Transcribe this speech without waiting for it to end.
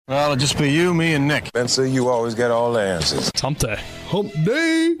Well, it'll just be you, me, and Nick. Spencer, you always get all the answers. It's hump day. Hump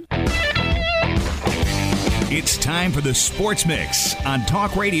day. It's time for the Sports Mix on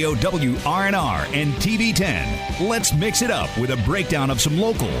Talk Radio WRNR and TV10. Let's mix it up with a breakdown of some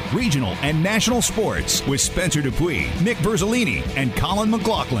local, regional, and national sports with Spencer Dupuis, Nick Verzolini, and Colin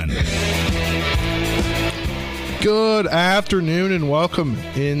McLaughlin. Good afternoon and welcome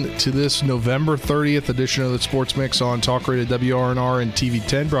into this November 30th edition of the Sports Mix on Talk Radio WRNR and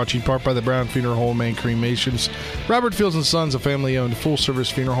TV10, brought to you in part by the Brown Funeral Home and Cremations. Robert Fields & Sons, a family-owned full-service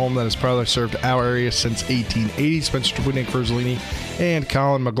funeral home that has proudly served our area since 1880. Spencer Dupuis, Nick Verzolini, and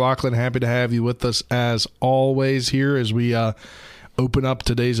Colin McLaughlin, happy to have you with us as always here as we open up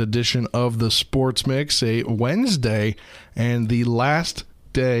today's edition of the Sports Mix, a Wednesday and the last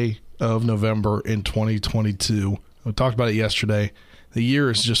day of November in 2022. We talked about it yesterday. The year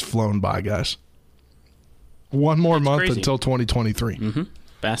has just flown by, guys. One more month crazy. Until 2023. Mm-hmm.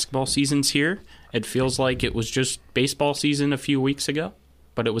 Basketball season's here. It feels like it was just baseball season a few weeks ago,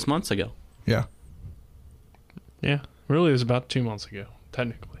 but it was months ago. Yeah. Yeah. Really, it was about 2 months ago,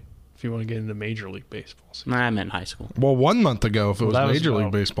 technically, if you want to get into Major League Baseball season. I meant high school. Well, 1 month ago if it was Major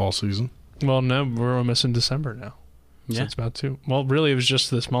League Baseball season. Well, no, we're almost in December now. Yeah. So it's about 2. Well, really, it was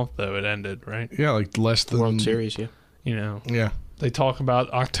just this month, though. It ended, right? Yeah, like less than... World Series, yeah. You know. Yeah. They talk about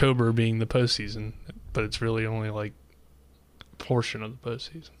October being the postseason, but it's really only like a portion of the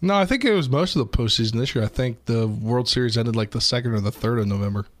postseason. No, I think it was most of the postseason this year. I think the World Series ended like the 2nd or the 3rd of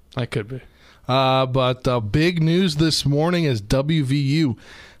November. That could be. But big news this morning is WVU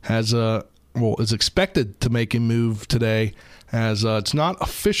has is expected to make a move today. As it's not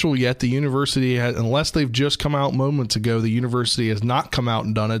official yet, the university has, unless they've just come out moments ago, the university has not come out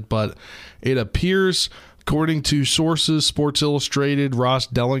and done it, but it appears, according to sources, Sports Illustrated, Ross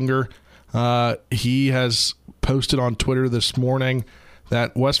Dellinger, he has posted on Twitter this morning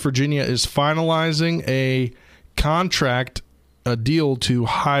that West Virginia is finalizing a contract, a deal to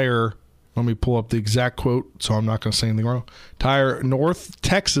hire, let me pull up the exact quote so I'm not going to say anything wrong, to hire North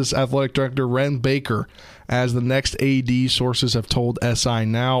Texas Athletic Director Wren Baker as the next AD. Sources have told SI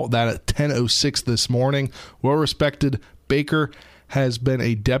Now that at 10:06 this morning. Well-respected Baker has been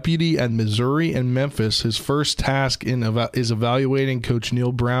a deputy at Missouri and Memphis. His first task is evaluating Coach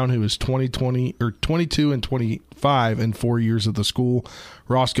Neil Brown, who is 22 and 25 in 4 years at the school.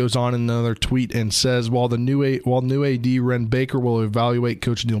 Ross goes on in another tweet and says, while new AD Wren Baker will evaluate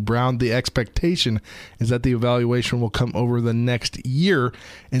Coach Neil Brown, the expectation is that the evaluation will come over the next year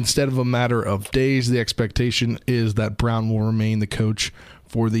instead of a matter of days. The expectation is that Brown will remain the coach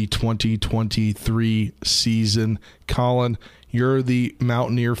for the 2023 season. Colin, you're the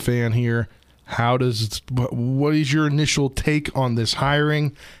Mountaineer fan here. What is your initial take on this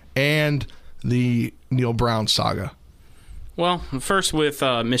hiring and the Neil Brown saga? Well, first with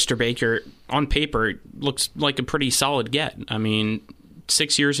Mr. Baker, on paper, it looks like a pretty solid get. I mean,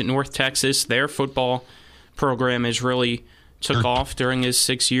 6 years at North Texas, their football program has really took off during his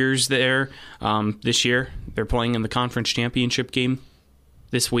 6 years there. This year, they're playing in the conference championship game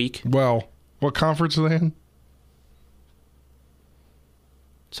this week. Well, what conference are they in?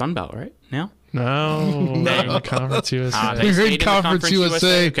 Sunbelt, right? Now? No. Conference USA. They're in Conference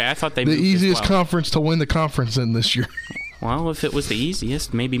USA. Okay, I thought they the moved easiest as well. conference to win the conference in this year. Well, if it was the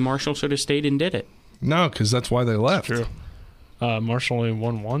easiest, maybe Marshall should have stayed and did it. No, because that's why they left. True. Marshall only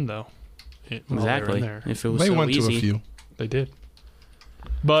won one, though. Exactly. If it was they so went easy. to a few. They did.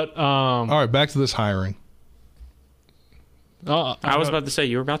 But all right, back to this hiring. I was about to say,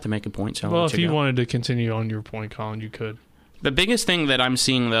 you were about to make a point. So well, if you wanted to continue on your point, Colin, you could. The biggest thing that I'm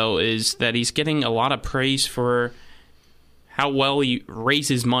seeing, though, is that he's getting a lot of praise for how well he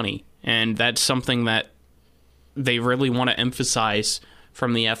raises money. And that's something that they really want to emphasize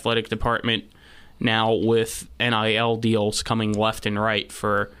from the athletic department now with NIL deals coming left and right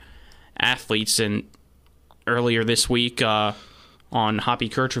for athletes. And earlier this week on Hoppy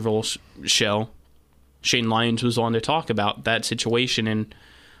Kercheval's show, Shane Lyons was on to talk about that situation and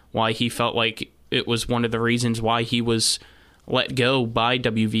why he felt like it was one of the reasons why he was let go by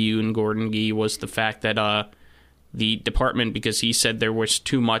WVU and Gordon Gee was the fact that the department, because he said there was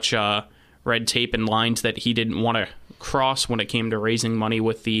too much red tape and lines that he didn't want to cross when it came to raising money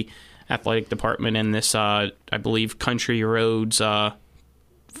with the athletic department and this, I believe, Country Roads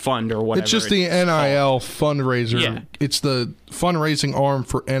fund or whatever. It's just the NIL fundraiser. Yeah. It's the fundraising arm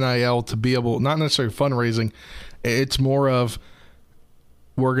for NIL to be able, not necessarily fundraising, it's more of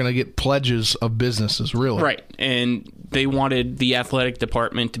we're going to get pledges of businesses, really. Right. And they wanted the athletic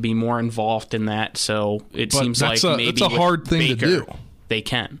department to be more involved in that, so it seems like maybe it's a hard thing Baker, to do. They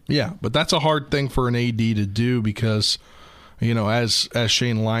can. Yeah, but that's a hard thing for an AD to do because as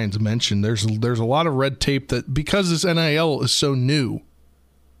Shane Lyons mentioned, there's a lot of red tape that because this NIL is so new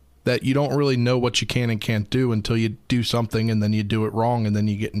that you don't really know what you can and can't do until you do something and then you do it wrong and then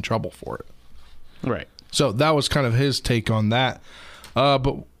you get in trouble for it. Right. So that was kind of his take on that.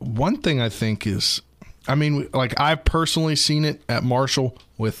 But one thing I think is, I've personally seen it at Marshall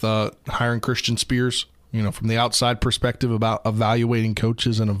with hiring Christian Spears, from the outside perspective about evaluating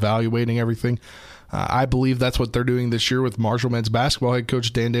coaches and evaluating everything. I believe that's what they're doing this year with Marshall men's basketball head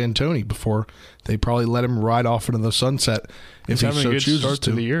coach Dan D'Antoni before they probably let him ride off into the sunset if he so chooses start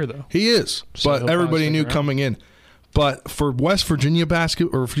to the year, though. He is, so but everybody knew coming in. But for West Virginia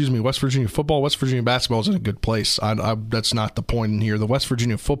West Virginia football, West Virginia basketball is in a good place. That's not the point in here. The West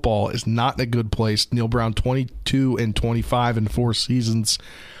Virginia football is not in a good place. Neil Brown, 22-25 in 4 seasons.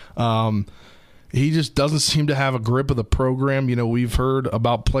 He just doesn't seem to have a grip of the program. We've heard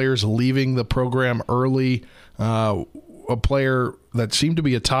about players leaving the program early. A player that seemed to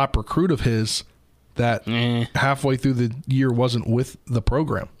be a top recruit of his that halfway through the year wasn't with the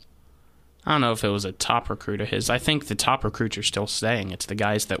program. I don't know if it was a top recruit of his. I think the top recruits are still staying. It's the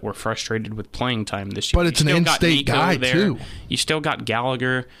guys that were frustrated with playing time this year. But it's an in-state guy, too. You still got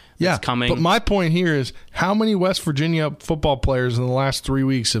Gallagher that's coming. But my point here is how many West Virginia football players in the last 3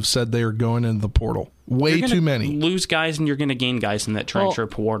 weeks have said they are going into the portal? Way too many. Lose guys and you're going to gain guys in that transfer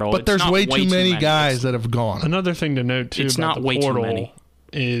portal. But there's way too many guys that have gone. Another thing to note, too, it's about not the way portal too many.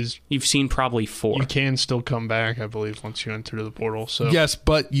 Is you've seen probably 4. You can still come back, I believe, once you enter the portal. So yes,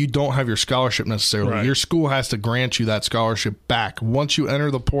 but you don't have your scholarship necessarily. Right. Your school has to grant you that scholarship back. Once you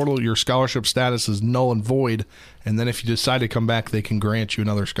enter the portal, your scholarship status is null and void, and then if you decide to come back, they can grant you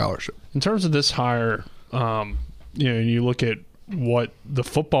another scholarship. In terms of this hire, you look at what the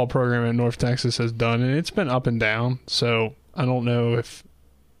football program at North Texas has done, and it's been up and down. So I don't know if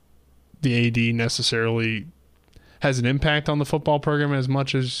the AD necessarily has an impact on the football program as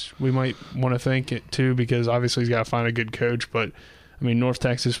much as we might want to think it too, because obviously he's got to find a good coach. But North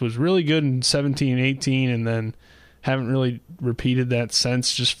Texas was really good in 17 and 18 and then haven't really repeated that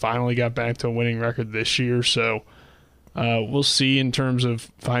since, just finally got back to a winning record this year. So we'll see in terms of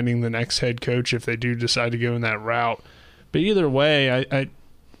finding the next head coach if they do decide to go in that route. But either way,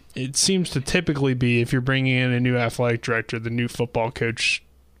 it seems to typically be if you're bringing in a new athletic director, the new football coach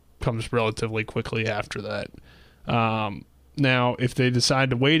comes relatively quickly after that. Now, if they decide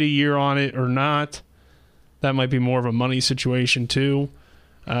to wait a year on it or not, that might be more of a money situation too.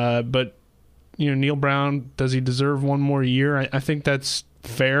 But Neil Brown, does he deserve one more year? I think that's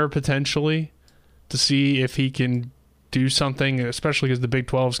fair potentially to see if he can do something, especially because the Big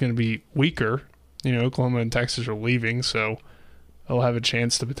 12 is going to be weaker. Oklahoma and Texas are leaving, so they'll have a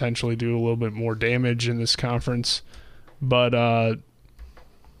chance to potentially do a little bit more damage in this conference. But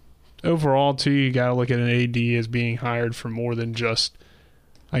overall, too, you got to look at an AD as being hired for more than just,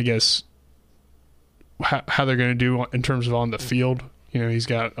 I guess, how they're going to do in terms of on the field. He's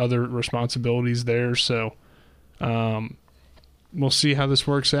got other responsibilities there, so we'll see how this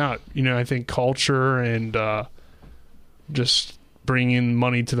works out. I think culture and just bringing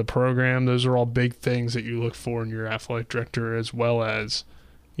money to the program, those are all big things that you look for in your athletic director, as well as,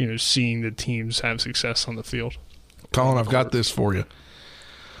 seeing the teams have success on the field. Colin, I've got this for you.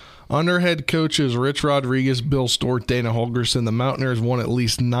 Under head coaches Rich Rodriguez, Bill Stort, Dana Holgorsen, the Mountaineers won at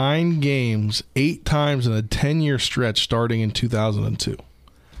least 9 games 8 times in a 10-year stretch starting in 2002.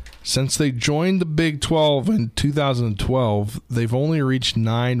 Since they joined the Big 12 in 2012, they've only reached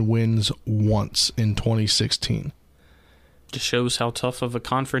 9 wins once in 2016. Just shows how tough of a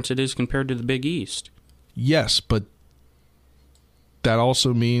conference it is compared to the Big East. Yes, but that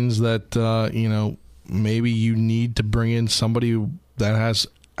also means that, maybe you need to bring in somebody that has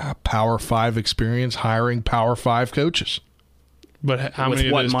Power 5 experience hiring Power 5 coaches. But how many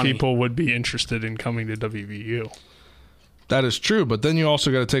of those people would be interested in coming to WVU? That is true, but then you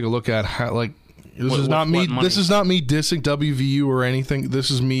also got to take a look at how, this is not me dissing WVU or anything.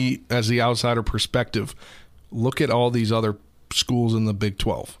 This is me as the outsider perspective. Look at all these other schools in the Big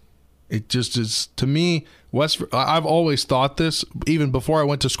 12. It just is, to me, I've always thought this, even before I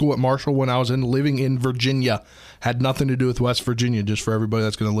went to school at Marshall when I was living in Virginia, had nothing to do with West Virginia, just for everybody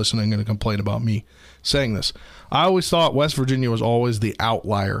that's going to listen and going to complain about me saying this. I always thought West Virginia was always the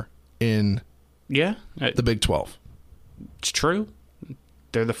outlier in the Big 12. It's true.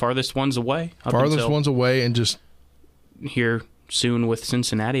 They're the farthest ones away. And just here soon with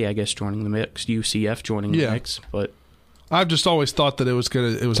Cincinnati, I guess, joining the mix, UCF joining the mix, but I've just always thought that it was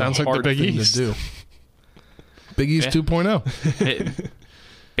sounds a hard like the Big thing East. to do. Big East 2.0. It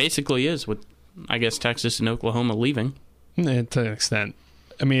basically is, with, I guess, Texas and Oklahoma leaving. To an extent.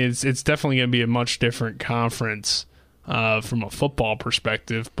 It's definitely going to be a much different conference from a football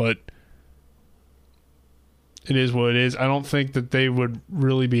perspective, but it is what it is. I don't think that they would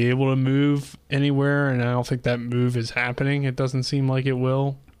really be able to move anywhere, and I don't think that move is happening. It doesn't seem like it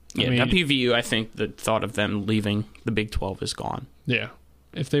will. Yeah, WVU, I think the thought of them leaving the Big 12 is gone. Yeah.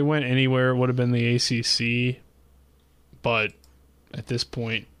 If they went anywhere, it would have been the ACC, but at this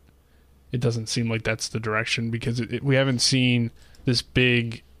point, it doesn't seem like that's the direction because we haven't seen this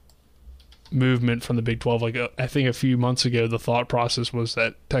big movement from the Big 12. Like I think a few months ago, the thought process was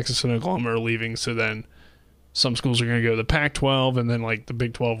that Texas and Oklahoma are leaving, so then some schools are going to go to the Pac-12, and then like the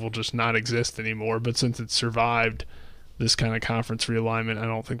Big 12 will just not exist anymore. But since it's survived this kind of conference realignment, I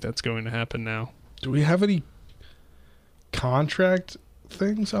don't think that's going to happen now. Do we have any contract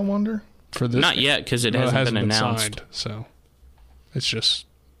things, I wonder? For this, not yet, because it hasn't been announced. Signed, so it's just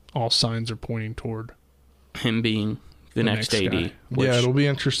all signs are pointing toward him being the next AD. guy. Yeah, it'll be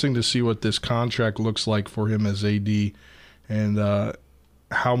interesting to see what this contract looks like for him as AD and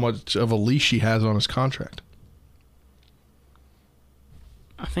how much of a leash he has on his contract.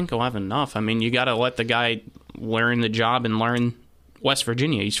 I think he'll have enough. I mean, you got to let the guy learn the job and learn West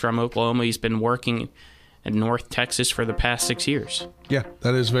Virginia. He's from Oklahoma. He's been working in North Texas for the past 6 years. Yeah,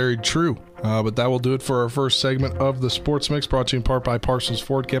 that is very true. But that will do it for our first segment of the Sports Mix, brought to you in part by Parsons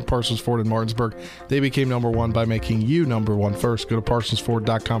Ford. Kent Parsons Ford in Martinsburg. They became number one by making you number one first. Go to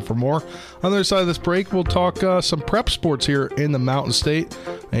ParsonsFord.com for more. On the other side of this break, we'll talk some prep sports here in the Mountain State.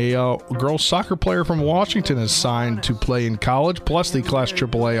 A girls soccer player from Washington is signed to play in college, plus the Class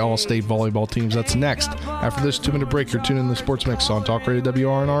AAA All-State volleyball teams. That's next. After this 2-minute break, you're tuning in to the Sports Mix on Talk Radio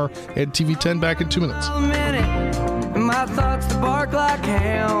WRNR and TV 10. Back in 2 minutes. My thoughts to bark like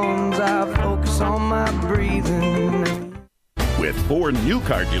hounds. I focus on my breathing. With 4 new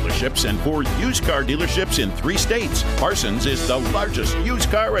car dealerships and 4 used car dealerships in 3 states, Parsons is the largest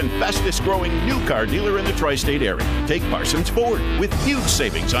used car and fastest growing new car dealer in the tri-state area. Take Parsons Ford with huge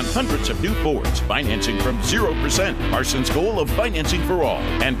savings on hundreds of new Fords, financing from 0%, Parsons' goal of financing for all,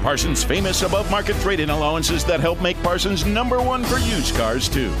 and Parsons' famous above-market trade-in allowances that help make Parsons number one for used cars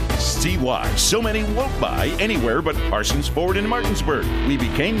too. See why so many won't buy anywhere but Parsons Ford in Martinsburg. We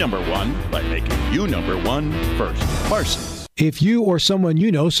became number one by making you number one first. Parsons. If you or someone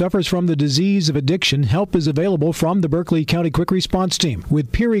you know suffers from the disease of addiction, help is available from the Berkeley County Quick Response Team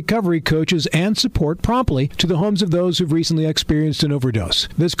with peer recovery coaches and support promptly to the homes of those who've recently experienced an overdose.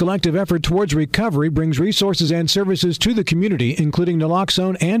 This collective effort towards recovery brings resources and services to the community, including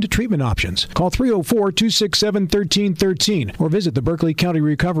naloxone and treatment options. Call 304-267-1313 or visit the Berkeley County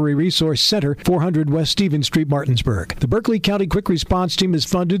Recovery Resource Center, 400 West Stevens Street, Martinsburg. The Berkeley County Quick Response Team is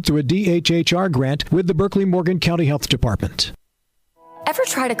funded through a DHHR grant with the Berkeley Morgan County Health Department. Ever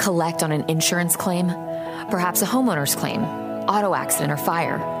try to collect on an insurance claim? Perhaps a homeowner's claim, auto accident, or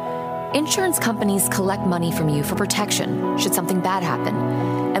fire. Insurance companies collect money from you for protection should something bad happen.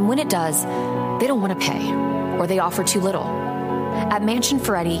 And when it does, they don't want to pay, or they offer too little. At Mansion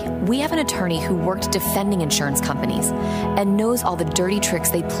Ferretti, we have an attorney who worked defending insurance companies and knows all the dirty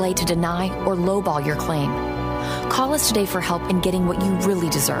tricks they play to deny or lowball your claim. Call us today for help in getting what you really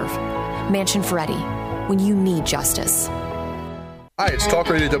deserve. Mansion Ferretti, when you need justice. Hi, it's Talk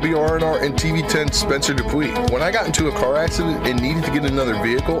Radio WRNR and TV 10 Spencer Dupuis. When I got into a car accident and needed to get another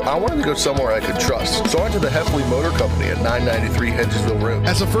vehicle, I wanted to go somewhere I could trust. So I went to the Heffley Motor Company at 993 Hedgesville Road.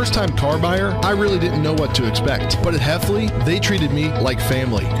 As a first-time car buyer, I really didn't know what to expect. But at Heffley, they treated me like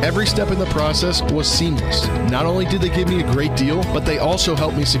family. Every step in the process was seamless. Not only did they give me a great deal, but they also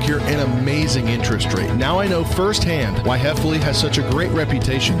helped me secure an amazing interest rate. Now I know firsthand why Heffley has such a great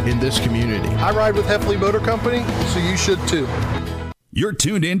reputation in this community. I ride with Heffley Motor Company, so you should too. You're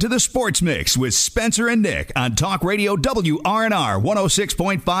tuned in to the Sports Mix with Spencer and Nick on Talk Radio WRNR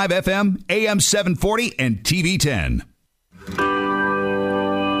 106.5 FM, AM 740, and TV 10.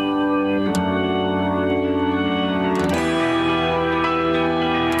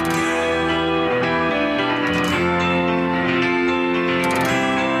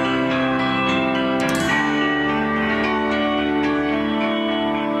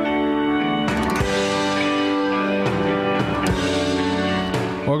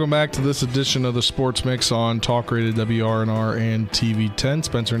 Welcome back to this edition of the Sports Mix on Talk Radio WRNR and TV 10.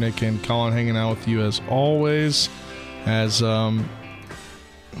 Spencer, Nick, and Colin hanging out with you as always as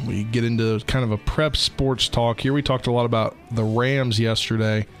we get into kind of a prep sports talk here. We talked a lot about the Rams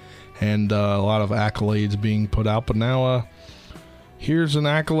yesterday and a lot of accolades being put out, but now here's an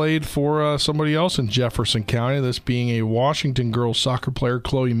accolade for somebody else in Jefferson County, this being a Washington girls soccer player,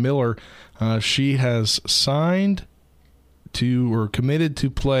 Chloe Miller. She has signed to or committed to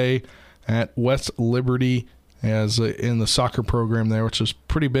play at West Liberty as in the soccer program there, which is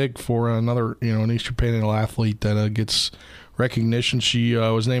pretty big for another, an Eastern Panhandle athlete that gets recognition. She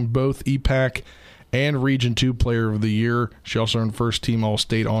was named both EPAC and Region 2 Player of the Year. She also earned first-team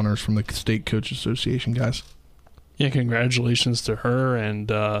All-State honors from the State Coach Association, guys. Yeah, congratulations to her.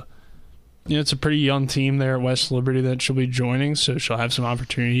 And, it's a pretty young team there at West Liberty that she'll be joining, so she'll have some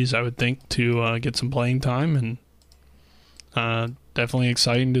opportunities, I would think, to get some playing time. And definitely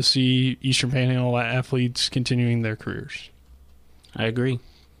exciting to see Eastern Panhandle athletes continuing their careers. I agree.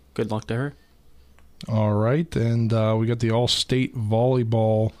 Good luck to her. All right, and we got the All-State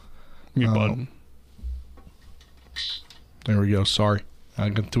Volleyball. Mute button. There we go. Sorry.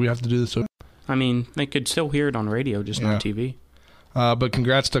 Do we have to do this? I mean, they could still hear it on radio, just not TV. But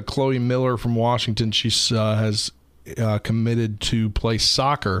congrats to Chloe Miller from Washington. She has committed to play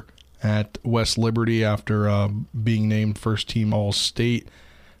soccer at West Liberty after being named first-team All-State,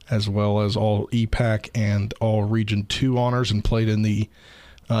 as well as all EPAC and all Region 2 honors, and played in the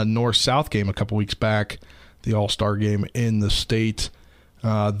North-South game a couple weeks back, the All-Star game in the state.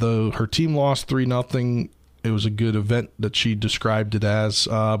 Though her team lost 3-0, it was a good event that she described it as.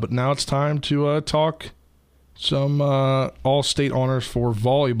 But now it's time to talk some all-state honors for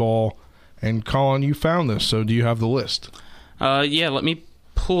volleyball. And Colin, you found this, so do you have the list? Yeah, let me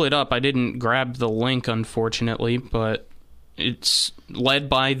pull it up. I didn't grab the link, unfortunately, but it's led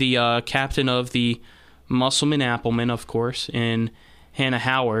by the captain of the Musselman Appleman, of course, in Hannah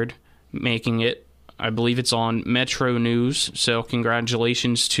Howard, making it. I believe it's on Metro News, so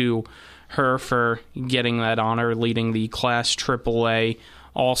congratulations to her for getting that honor, leading the Class AAA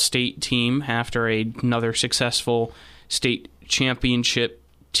All-State team after another successful state championship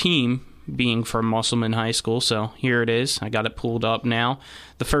team being from Musselman High School. So here it is. I got it pulled up now.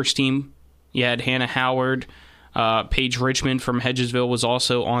 The first team, you had Hannah Howard. Paige Richmond from Hedgesville was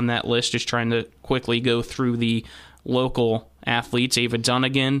also on that list, just trying to quickly go through the local athletes. Ava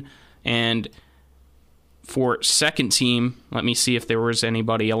Dunnigan. And for second team, let me see if there was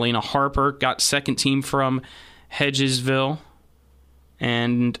anybody. Elena Harper got second team from Hedgesville.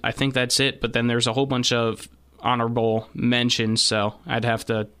 And I think that's it. But then there's a whole bunch of honorable mentions, so I'd have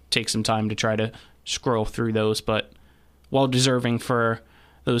to take some time to try to scroll through those. But well-deserving for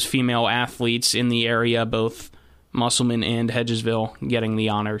those female athletes in the area, both Musselman and Hedgesville getting the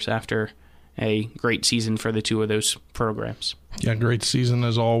honors after a great season for the two of those programs. Yeah, great season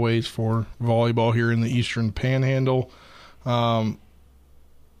as always for volleyball here in the Eastern Panhandle.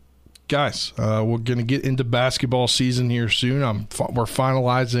 Guys, we're going to get into basketball season here soon. We're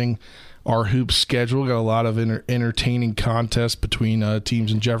finalizing our hoop schedule. Got a lot of entertaining contests between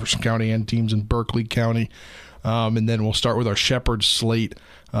teams in Jefferson County and teams in Berkeley County. And then we'll start with our Shepherd slate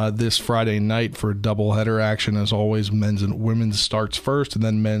this Friday night for a doubleheader action. As always, men's and women's starts first, and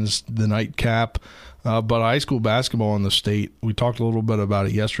then men's the nightcap. But high school basketball in the state, we talked a little bit about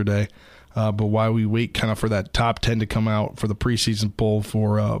it yesterday, but why we wait kind of for that top 10 to come out for the preseason poll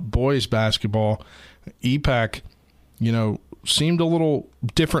for boys basketball. EPAC, seemed a little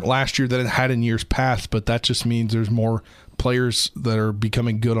different last year than it had in years past, but that just means there's more players that are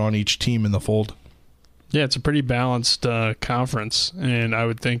becoming good on each team in the fold. Yeah, it's a pretty balanced conference, and I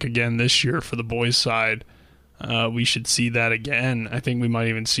would think, again, this year for the boys' side, we should see that again. I think we might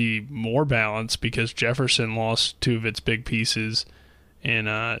even see more balance because Jefferson lost two of its big pieces in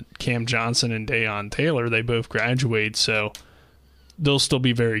Cam Johnson and Dayon Taylor. They both graduate, so they'll still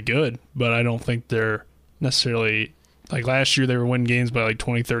be very good, but I don't think they're necessarily – like last year they were winning games by like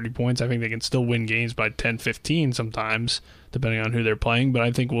 20, 30 points. I think they can still win games by 10, 15 sometimes, depending on who they're playing, but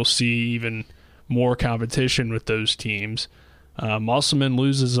I think we'll see even – more competition with those teams. Musselman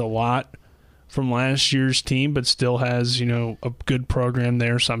loses a lot from last year's team, but still has, a good program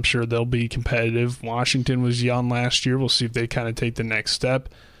there, so I'm sure they'll be competitive. Washington was young last year. We'll see if they kind of take the next step.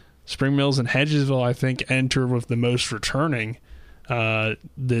 Spring Mills and Hedgesville, I think, enter with the most returning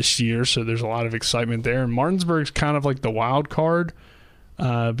this year, so there's a lot of excitement there. And Martinsburg's kind of like the wild card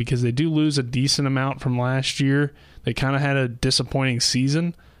because they do lose a decent amount from last year. They kind of had a disappointing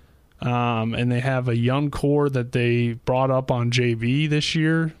season. And they have a young core that they brought up on JV this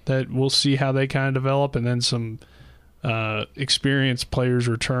year that we'll see how they kind of develop, and then some experienced players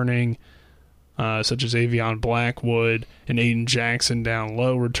returning, such as Avion Blackwood and Aiden Jackson down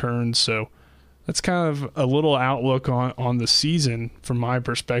low returns. So that's kind of a little outlook on the season from my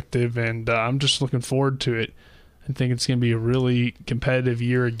perspective, and I'm just looking forward to it. I think it's going to be a really competitive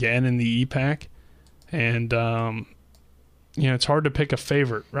year again in the EPAC, and it's hard to pick a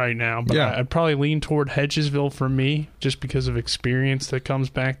favorite right now, but yeah. I'd probably lean toward Hedgesville for me just because of experience that comes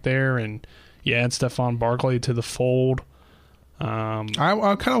back there. And you add Stephon Barkley to the fold.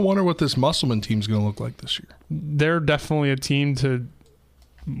 I kind of wonder what this Musselman team's going to look like this year. They're definitely a team to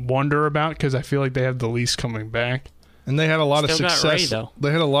wonder about because I feel like they have the least coming back. And they had a lot of Still got success. Ray, though.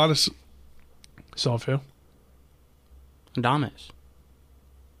 They had a lot of. Soft who? Adames.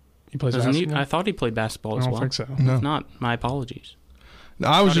 He plays Doesn't he? basketball? I thought he played basketball as I well. don't think so. No. If not, my apologies.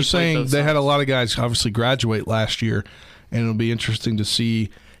 I was Thought he just played saying both they had a sides. lot of guys obviously graduate last year, and it'll be interesting to see.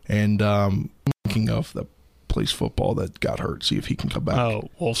 And thinking of the plays football that got hurt, see if he can come back. Oh,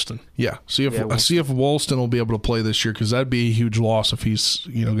 Wolfston. Yeah, see if Wolfston. Wolston will be able to play this year, because that'd be a huge loss if he's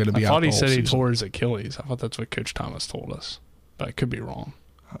going to be out. I thought the he whole said he season. tore his Achilles. I thought that's what Coach Thomas told us, but I could be wrong.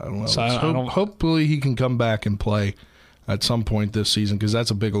 I don't know. So I don't- Hopefully he can come back and play at some point this season, because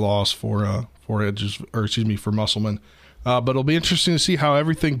that's a big loss for Musselman. But it'll be interesting to see how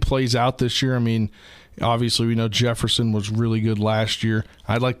everything plays out this year. I mean, obviously we know Jefferson was really good last year.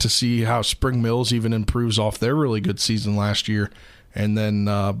 I'd like to see how Spring Mills even improves off their really good season last year. And then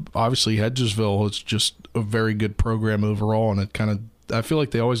obviously Hedgesville is just a very good program overall, and I feel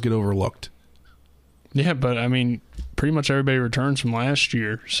like they always get overlooked. Yeah, but I mean, pretty much everybody returns from last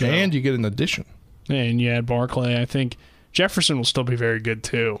year. So. And you get an addition. And you add Barclay. I think Jefferson will still be very good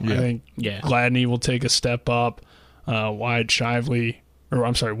too. Yeah. I think Gladney will take a step up. Will Shively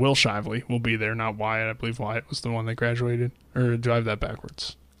will be there, not Wyatt. I believe Wyatt was the one that graduated. Or do I have that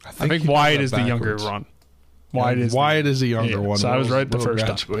backwards? I think you Wyatt have is that the younger backwards. run. Wyatt is the younger one. So I was right the first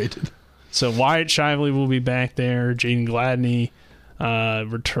time. graduated. So Wyatt Shively will be back there. Jaden Gladney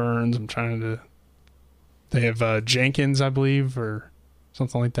returns. I'm trying to... They have Jenkins, I believe, or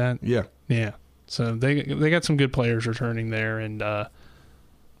something like that. Yeah. Yeah. So they got some good players returning there, and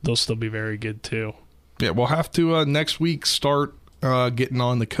they'll still be very good too. Yeah, we'll have to next week start getting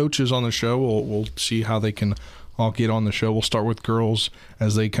on the coaches on the show. We'll see how they can all get on the show. We'll start with girls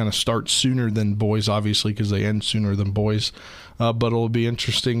as they kind of start sooner than boys, obviously, because they end sooner than boys. But it'll be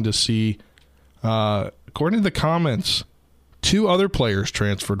interesting to see. According to the comments, 2 other players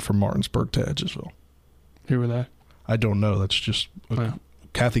transferred from Martinsburg to Hedgesville. Who were they? I don't know. That's just Yeah.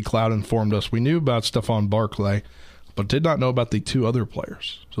 Kathy Cloud informed us. We knew about Stephon Barclay, but did not know about the 2 other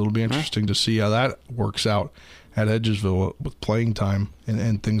players. So it'll be interesting to see how that works out at Hedgesville with playing time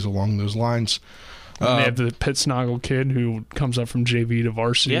and things along those lines. And they have the Pittsnoggle kid who comes up from JV to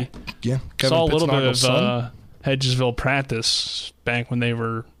varsity. Yeah. Saw a little bit of son. Hedgesville practice back when we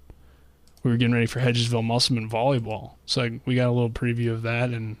were getting ready for Hedgesville Musselman volleyball. So we got a little preview of that,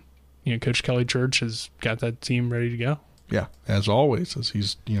 and Coach Kelly Church has got that team ready to go. Yeah, as always, as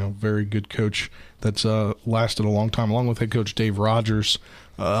he's very good coach that's lasted a long time, along with head coach Dave Rogers,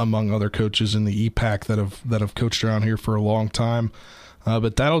 among other coaches in the EPAC that have coached around here for a long time.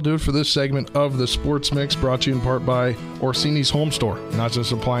 But that'll do it for this segment of the Sports Mix, brought to you in part by Orsini's Home Store. Not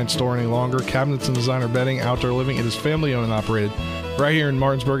just an appliance store any longer. Cabinets and designer bedding, outdoor living. It is family owned and operated right here in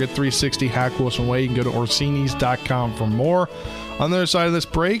Martinsburg at 360 Hack Wilson Way. You can go to Orsinis.com for more. On the other side of this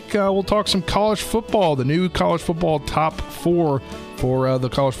break, we'll talk some college football. The new college football top 4 for the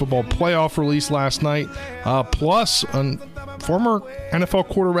college football playoff release last night. Plus, a former NFL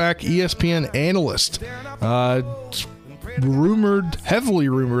quarterback, ESPN analyst, heavily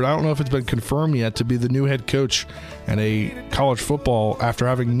rumored, I don't know if it's been confirmed yet, to be the new head coach at a college football after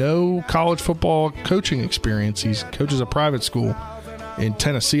having no college football coaching experience. He coaches a private school in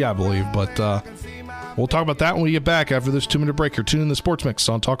Tennessee, I believe. But we'll talk about that when we get back after this 2-minute break. You're tuning in the Sports Mix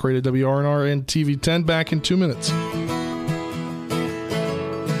on Talk Radio WRNR and TV 10. Back in 2 minutes.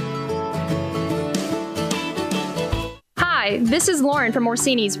 Hi, this is Lauren from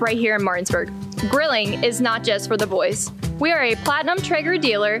Orsini's right here in Martinsburg. Grilling is not just for the boys. We are a Platinum Traeger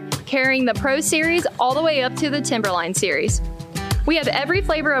dealer carrying the Pro Series all the way up to the Timberline Series. We have every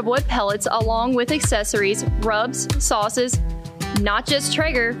flavor of wood pellets along with accessories, rubs, sauces. Not just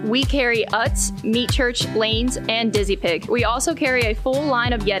Traeger, we carry Utz, Meat Church, Lanes, and Dizzy Pig. We also carry a full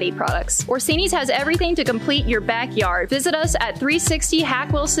line of Yeti products. Orsini's has everything to complete your backyard. Visit us at 360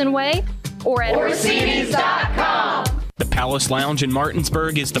 Hack Wilson Way or at Orsinis.com. The Palace Lounge in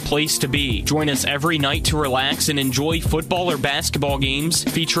Martinsburg is the place to be. Join us every night to relax and enjoy football or basketball games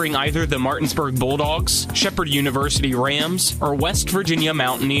featuring either the Martinsburg Bulldogs, Shepherd University Rams, or West Virginia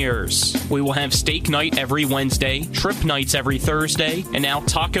Mountaineers. We will have steak night every Wednesday, trip nights every Thursday, and now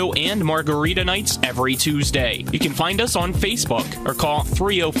taco and margarita nights every Tuesday. You can find us on Facebook or call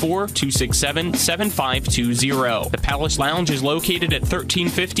 304-267-7520. The Palace Lounge is located at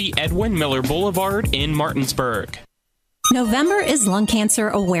 1350 Edwin Miller Boulevard in Martinsburg. November is Lung Cancer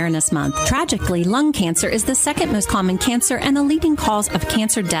Awareness Month. Tragically, lung cancer is the second most common cancer and the leading cause of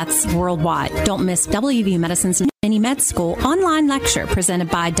cancer deaths worldwide. Don't miss WVU Medicine's Mini Med School online lecture presented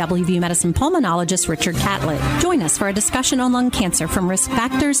by WVU Medicine pulmonologist Richard Catlett. Join us for a discussion on lung cancer from risk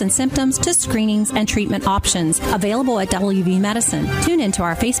factors and symptoms to screenings and treatment options. Available at WVU Medicine. Tune into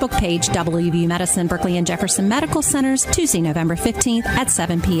our Facebook page, WVU Medicine, Berkeley and Jefferson Medical Centers, Tuesday, November 15th at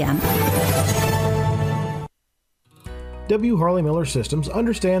 7 p.m. W. Harley Miller Systems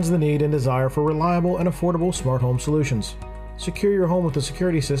understands the need and desire for reliable and affordable smart home solutions. Secure your home with a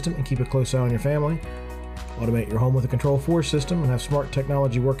security system and keep a close eye on your family. Automate your home with a Control4 system and have smart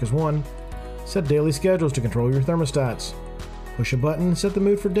technology work as one. Set daily schedules to control your thermostats. Push a button and set the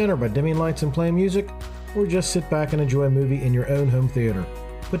mood for dinner by dimming lights and playing music, or just sit back and enjoy a movie in your own home theater.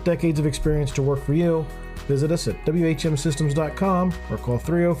 Put decades of experience to work for you. Visit us at WHMsystems.com or call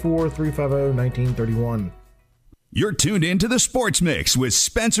 304-350-1931. You're tuned in to the Sports Mix with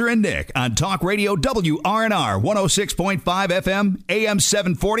Spencer and Nick on Talk Radio WRNR 106.5 FM, AM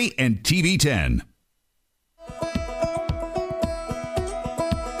 740, and TV 10.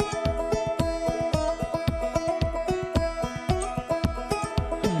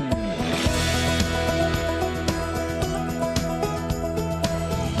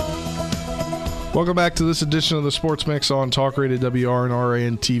 Welcome back to this edition of the Sports Mix on Talk Radio WRNR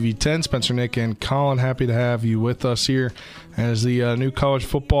and TV 10. Spencer, Nick, and Colin, happy to have you with us here as the new college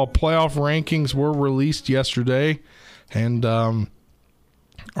football playoff rankings were released yesterday. And are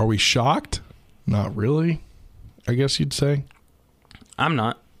we shocked? Not really, I guess you'd say. I'm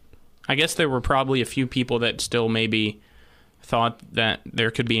not. I guess there were probably a few people that still maybe thought that there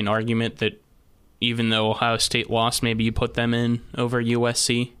could be an argument that even though Ohio State lost, maybe you put them in over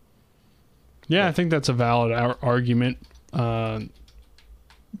USC. Yeah, I think that's a valid argument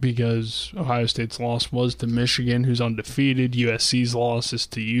because Ohio State's loss was to Michigan, who's undefeated. USC's loss is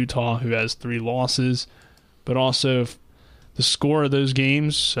to Utah, who has 3 losses. But also, the score of those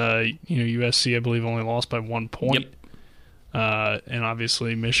games, USC, I believe, only lost by 1 point. Yep. And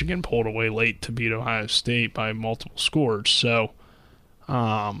obviously, Michigan pulled away late to beat Ohio State by multiple scores. So,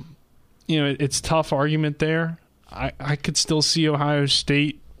 it's a tough argument there. I could still see Ohio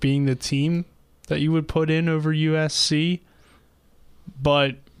State being the team that you would put in over USC,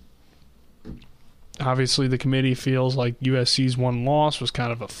 but obviously the committee feels like USC's one loss was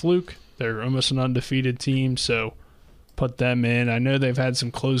kind of a fluke. They're almost an undefeated team, so put them in. I know they've had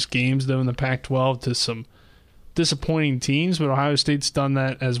some close games, though, in the Pac-12 to some disappointing teams, but Ohio State's done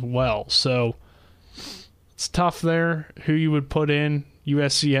that as well. So it's tough there who you would put in.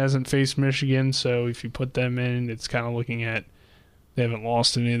 USC hasn't faced Michigan, so if you put them in, it's kind of looking at they haven't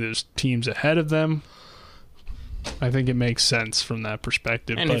lost any of those teams ahead of them. I think it makes sense from that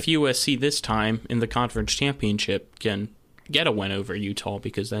perspective. And if USC this time in the conference championship can get a win over Utah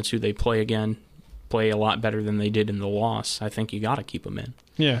because that's who they play again, play a lot better than they did in the loss, I think you got to keep them in.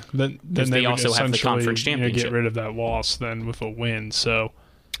 Yeah, then they also have the conference championship. Get rid of that loss then with a win. So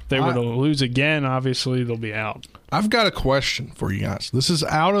if they were to lose again, obviously they'll be out. I've got a question for you guys. This is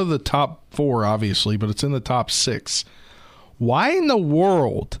out of the top 4, obviously, but it's in the top 6. Why in the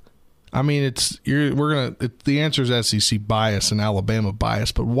world? I mean, the answer is SEC bias and Alabama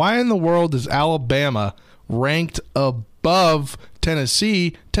bias, but why in the world is Alabama ranked above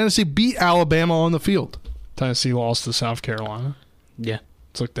Tennessee? Tennessee beat Alabama on the field. Tennessee lost to South Carolina. Yeah.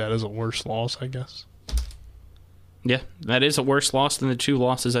 Took that as a worse loss, I guess. Yeah, that is a worse loss than the 2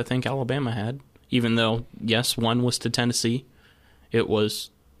 losses I think Alabama had, even though, yes, one was to Tennessee. It was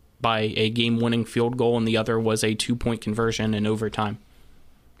by a game-winning field goal, and the other was a 2-point conversion in overtime.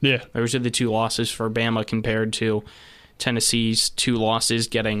 Yeah. Those are the 2 losses for Bama compared to Tennessee's 2 losses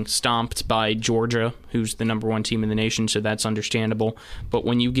getting stomped by Georgia, who's the number 1 team in the nation, so that's understandable. But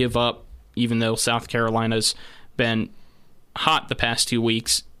when you give up, even though South Carolina's been hot the past 2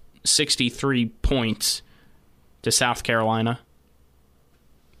 weeks, 63 points to South Carolina,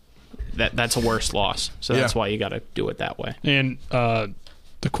 that's a worse loss. So that's why you got to do it that way. And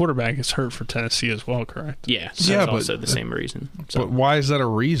the quarterback is hurt for Tennessee as well, correct? Yeah, so that's also the same reason. So. But why is that a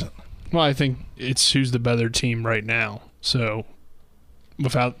reason? Well, I think it's who's the better team right now. So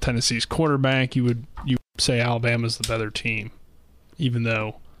without Tennessee's quarterback, you say Alabama's the better team, even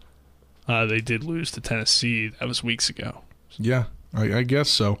though they did lose to Tennessee. That was weeks ago. Yeah, I guess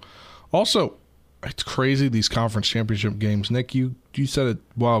so. Also, it's crazy, these conference championship games. Nick, you said it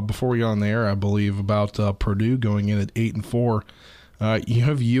before we got on the air, I believe, about Purdue going in at 8-4. You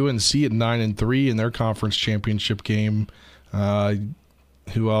have UNC at 9-3 in their conference championship game.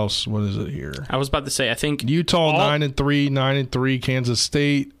 Who else? What is it here? I was about to say, I think Utah 9-3, 9-3, Kansas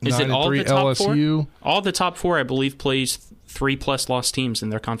State 9-3, LSU. 4? All the top 4, I believe, plays 3+ loss teams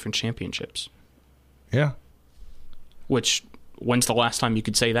in their conference championships. Yeah. Which when's the last time you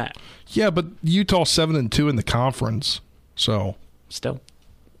could say that? Yeah, but Utah 7-2 in the conference. So still,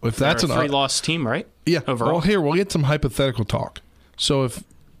 if that's a 3-loss team, right? Yeah. Overall. Well, here we'll get some hypothetical talk. So if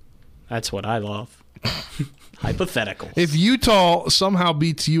that's what I love, hypotheticals. If Utah somehow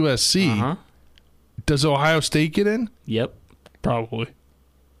beats USC, does Ohio State get in? Yep, probably.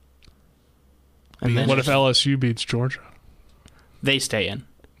 And then what if LSU beats Georgia? They stay in.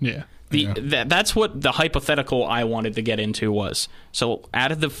 Yeah. That's what the hypothetical I wanted to get into was. So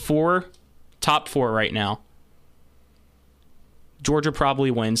out of the top four right now, Georgia probably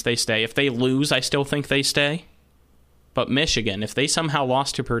wins. They stay. If they lose, I still think they stay. But Michigan, if they somehow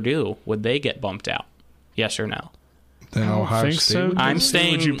lost to Purdue, would they get bumped out? Yes or no? Then Ohio State. So. I'm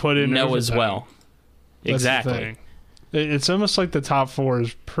saying you put in no as well. That's exactly. It's almost like the top four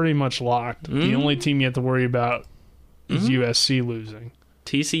is pretty much locked. The only team you have to worry about is USC losing.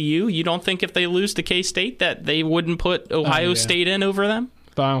 TCU, you don't think if they lose to K-State that they wouldn't put Ohio State in over them?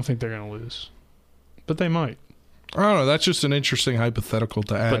 But I don't think they're going to lose. But they might. I don't know. That's just an interesting hypothetical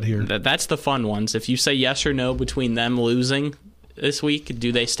to add here. That's the fun ones. If you say yes or no between them losing this week,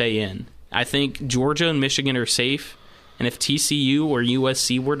 do they stay in? I think Georgia and Michigan are safe. And if TCU or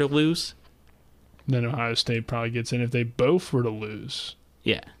USC were to lose, then Ohio State probably gets in. If they both were to lose,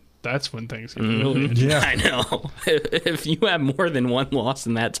 yeah, that's when things get really interesting. Yeah, I know. If you have more than one loss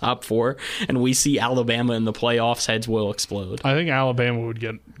in that top four, and we see Alabama in the playoffs, heads will explode. I think Alabama would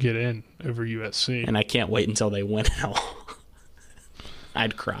get in over USC, and I can't wait until they win it all.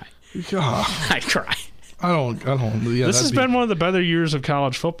 I'd cry. God. I'd cry. I don't. Yeah, this has been one of the better years of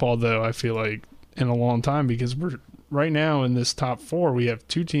college football, though. I feel like in a long time because we're. Right now in this top four, we have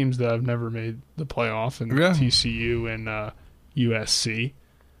two teams that have never made the playoff, and TCU and USC.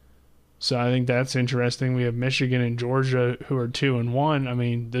 So I think that's interesting. We have Michigan and Georgia who are 2-1. I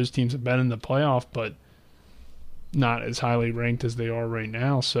mean, those teams have been in the playoff, but not as highly ranked as they are right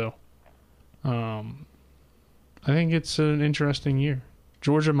now. So I think it's an interesting year.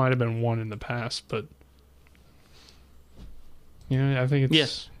 Georgia might have been one in the past, but I think it's...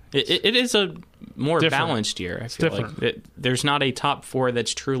 Yes. It is a more balanced year, I feel like. There's not a top four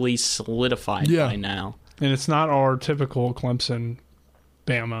that's truly solidified by now. And it's not our typical Clemson,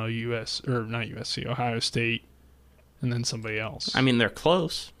 Bama, not USC, Ohio State, and then somebody else. I mean, they're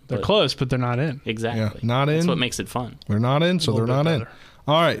close. They're close, but they're not in. Exactly. Yeah, not in. That's what makes it fun. They're not in, so they're not in.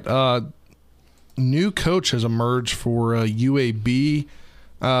 All right. New coach has emerged for UAB.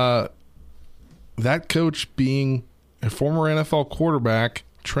 That coach being a former NFL quarterback,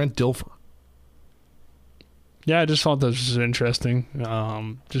 Trent Dilfer. Yeah, I just thought this was interesting,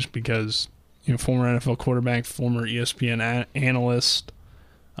 just because former NFL quarterback, former ESPN analyst.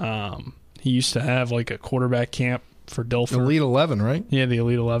 He used to have like a quarterback camp for Dilfer. Elite 11, right? Yeah, the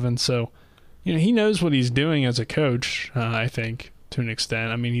Elite 11. So, he knows what he's doing as a coach, I think, to an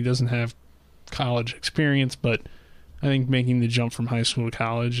extent. I mean, he doesn't have college experience, but I think making the jump from high school to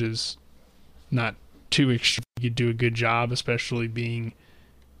college is not too extreme. You could do a good job, especially being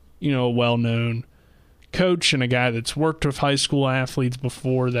a well-known coach and a guy that's worked with high school athletes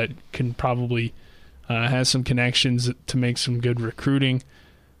before that can probably has some connections to make some good recruiting.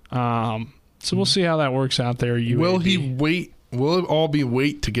 So we'll see how that works out there. UAB. Will he wait? Will it all be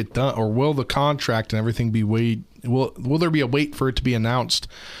wait to get done, or will the contract and everything be wait? Will there be a wait for it to be announced?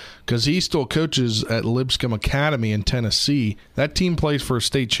 Because he still coaches at Lipscomb Academy in Tennessee. That team plays for a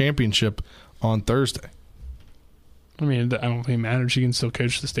state championship on Thursday. I mean, I don't think it matters. You can still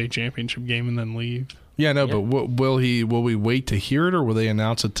coach the state championship game and then leave. Yeah, no, but will we wait to hear it, or will they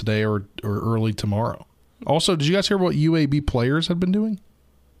announce it today or early tomorrow? Also, did you guys hear what UAB players had been doing?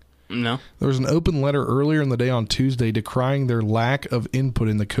 No. There was an open letter earlier in the day on Tuesday decrying their lack of input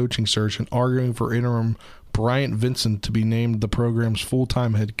in the coaching search and arguing for interim Bryant Vincent to be named the program's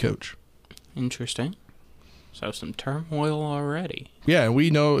full-time head coach. Interesting. So some turmoil already. Yeah, we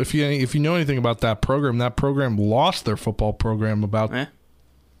know if you know anything about that program lost their football program about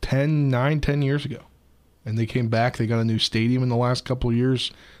 10 years ago. And they came back. They got a new stadium in the last couple of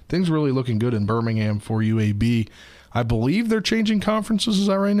years. Things are really looking good in Birmingham for UAB. I believe they're changing conferences. Is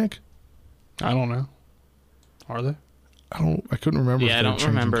that right, Nick? I don't know. Are they? I couldn't remember. Yeah, I don't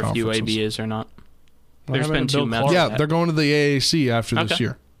remember if UAB is or not. There's been two methods. Yeah, they're going to the AAC after this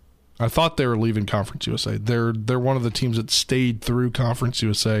year. I thought they were leaving Conference USA. They're one of the teams that stayed through Conference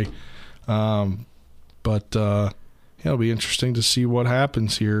USA. But it'll be interesting to see what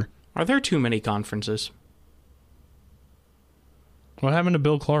happens here. Are there too many conferences? What happened to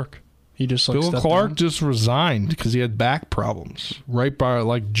Bill Clark? He just Bill Clark just resigned because he had back problems right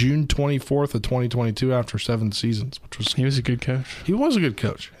by June 24th of 2022 after 7 seasons. He was a good coach. He was a good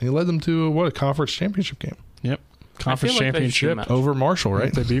coach. He led them to a conference championship game. Yep. conference like there's too championship much. over Marshall,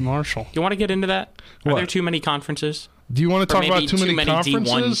 right? They beat Marshall. You want to get into that? Are What? there too many conferences? Do you want to Or talk about maybe too many D1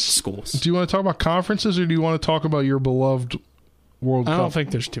 conferences? schools? Do you want to talk about conferences, or do you want to talk about your beloved World I Cup? don't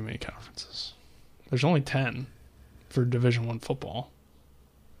think there's too many conferences. There's only 10 for Division I football.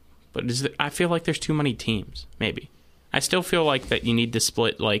 But I feel like there's too many teams. Maybe. I still feel like that you need to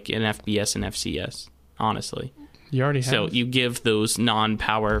split like an FBS and FCS. Honestly, You already have. so you give those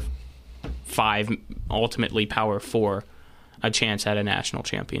non-Power 5, ultimately Power 4, a chance at a national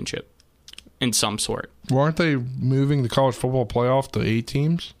championship in some sort. Well, aren't they moving the college football playoff to 8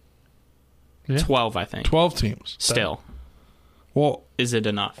 teams? Yeah. 12, I think. 12 teams. Still, Well, is it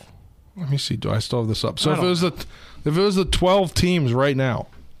enough? let me see. Do I still have this up? So I if don't it was the 12 teams right now,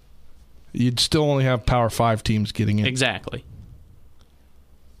 you'd still only have Power 5 teams getting in. Exactly.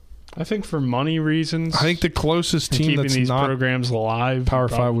 I think for money reasons, I think the closest and team keeping that's these not programs alive, Power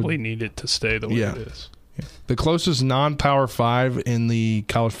 5 would- probably need it to stay the way Yeah. it is. the closest non-Power 5 in the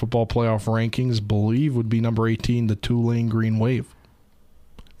college football playoff rankings, believe, would be number 18, the Tulane Green Wave,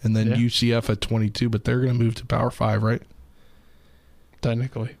 and then Yeah. UCF at 22. But they're going to move to Power 5, right?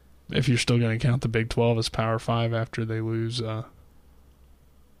 Technically, if you're still going to count the Big 12 as Power 5 after they lose Oklahoma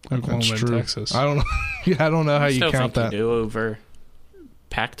That's and true. Texas. I don't know. Yeah, I don't know how I you still count think that. you do over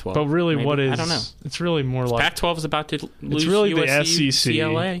Pac-12. But really, maybe. what is? I don't know. It's really more like Pac-12 is about to lose really the USC, SEC.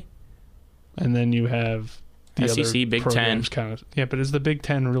 CLA. and then you have the SEC, other Big programs 10. kind of. Yeah, but is the Big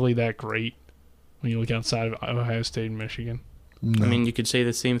 10 really that great when you look outside of Ohio State and Michigan? No. I mean, you could say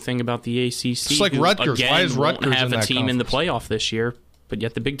the same thing about the ACC. It's like who, Rutgers. Again, Why is Rutgers won't have in a that team in the conference? playoff this year, but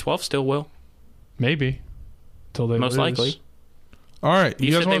yet the Big 12 still will. Maybe. Till they Most lose. likely. All right.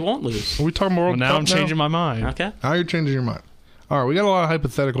 You guys said they won't lose. Are we talking World Well, now Cup I'm changing my mind. Okay. Now you're changing your mind. All right, we got a lot of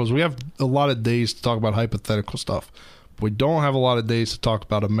hypotheticals. We have a lot of days to talk about hypothetical stuff. We don't have a lot of days to talk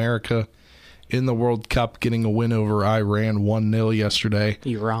about America in the World Cup getting a win over Iran 1-0 yesterday.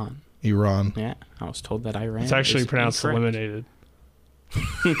 Iran. Yeah, I was told that Iran. It's actually is pronounced incorrect. eliminated.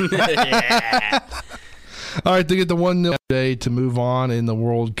 All right, they get the 1-0 day to move on in the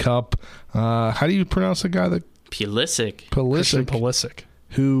World Cup. How do you pronounce the guy that Pulisic. Christian Pulisic.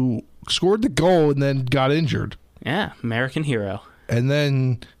 who scored the goal and then got injured? Yeah, American hero. And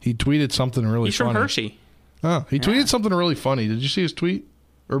then he tweeted something really He's funny. from Hershey. Oh, he tweeted something really funny. Did you see his tweet?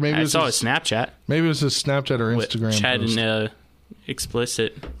 Or maybe it I was saw his, his Snapchat. maybe it was his Snapchat or Instagram Which had post. an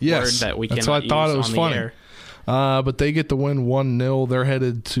explicit Yes, word that we that's cannot why I thought use it was on funny. the air. But they get the win 1-0. They're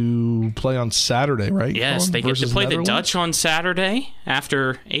headed to play on Saturday, right? Yes, Colin? they get to Versus play the Netherlands? Dutch on Saturday.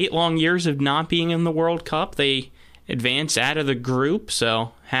 After 8 long years of not being in the World Cup, they advance out of the group.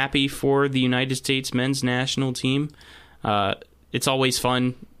 So happy for the United States men's national team. It's always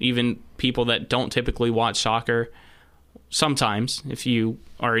fun, even people that don't typically watch soccer. Sometimes, if you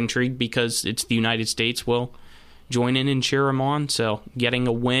are intrigued because it's the United States, will join in and cheer them on. So getting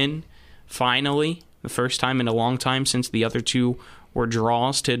a win, finally, the first time in a long time since the other two were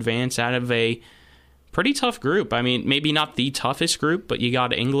draws to advance out of a pretty tough group. I mean, maybe not the toughest group, but you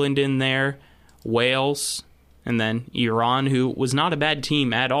got England in there, Wales, and then Iran, who was not a bad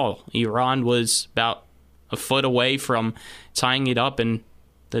team at all. Iran was about a foot away from tying it up in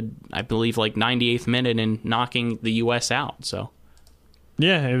the, I believe, like 98th minute and knocking the U.S. out. So,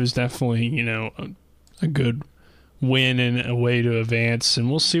 Yeah, it was definitely, a good win and a way to advance, and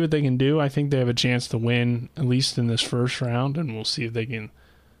we'll see what they can do. I think they have a chance to win, at least in this first round, and we'll see if they can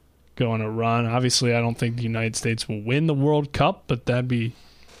go on a run. Obviously, I don't think the United States will win the World Cup, but that'd be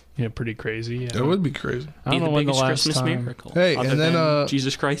pretty crazy. It would be crazy. I don't be know the when the biggest last Christmas time. miracle. Hey, other and then, than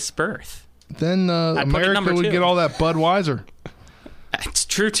Jesus Christ's birth. Then I'd put it America number would 2. get all that Budweiser. It's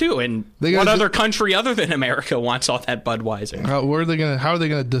true too. And They what gotta other country other than America wants all that Budweiser? How are they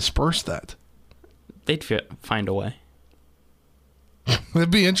gonna disperse that? They'd find a way.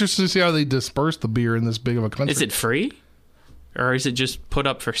 It'd be interesting to see how they disperse the beer in this big of a country. Is it free, or is it just put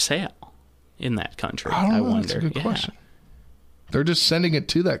up for sale in that country? I don't know. wonder. That's a good question. They're just sending it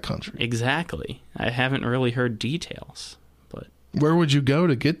to that country. Exactly. I haven't really heard details, but Where would you go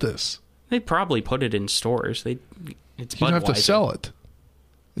to get this? they'd probably put it in stores. It's You'd have to Budweiser. sell it.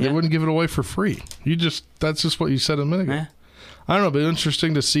 They Yeah. wouldn't give it away for free. That's just what you said a minute ago. Eh. I don't know, but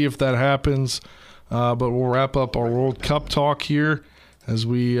interesting to see if that happens. But we'll wrap up our World Cup talk here as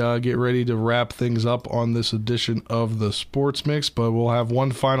we get ready to wrap things up on this edition of the Sports Mix. But we'll have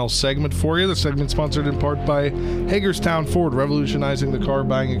one final segment for you. The segment sponsored in part by Hagerstown Ford, revolutionizing the car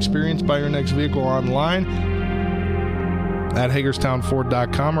buying experience. Buy your next vehicle online at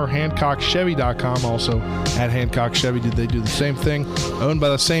HagerstownFord.com or HancockChevy.com. Also at Hancock Chevy, they do the same thing. Owned by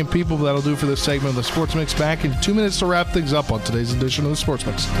the same people. That'll do for this segment of the Sports Mix. Back in 2 minutes to wrap things up on today's edition of the Sports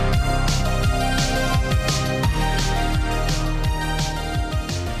Mix.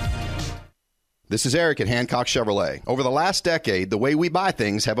 This is Eric at Hancock Chevrolet. Over the last decade, the way we buy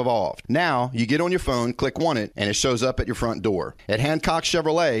things have evolved. Now, you get on your phone, click Want It, and it shows up at your front door. At Hancock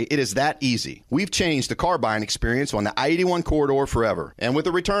Chevrolet, it is that easy. We've changed the car buying experience on the I-81 corridor forever. And with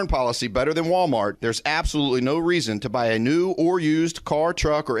a return policy better than Walmart, there's absolutely no reason to buy a new or used car,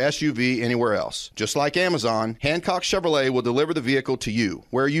 truck, or SUV anywhere else. Just like Amazon, Hancock Chevrolet will deliver the vehicle to you,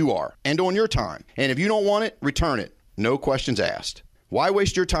 where you are, and on your time. And if you don't want it, return it. No questions asked. Why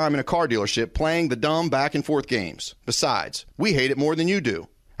waste your time in a car dealership playing the dumb back-and-forth games? Besides, we hate it more than you do.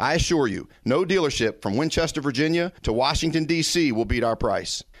 I assure you, no dealership from Winchester, Virginia to Washington, D.C. will beat our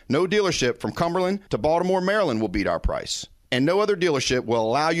price. No dealership from Cumberland to Baltimore, Maryland will beat our price. And no other dealership will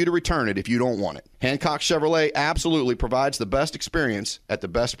allow you to return it if you don't want it. Hancock Chevrolet absolutely provides the best experience at the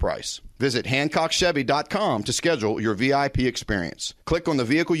best price. Visit HancockChevy.com to schedule your VIP experience. Click on the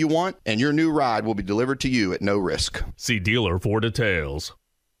vehicle you want, and your new ride will be delivered to you at no risk. See dealer for details.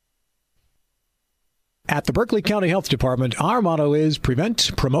 At the Berkeley County Health Department, our motto is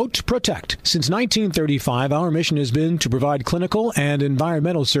prevent, promote, protect. Since 1935, our mission has been to provide clinical and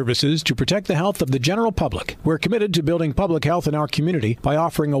environmental services to protect the health of the general public. We're committed to building public health in our community by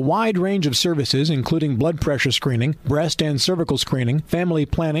offering a wide range of services, including blood pressure screening, breast and cervical screening, family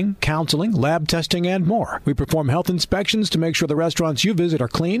planning, counseling, lab testing, and more. We perform health inspections to make sure the restaurants you visit are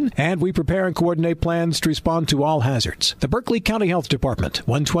clean, and we prepare and coordinate plans to respond to all hazards. The Berkeley County Health Department,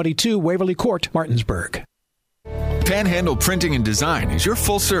 122 Waverly Court, Martinsburg. Panhandle Printing and Design is your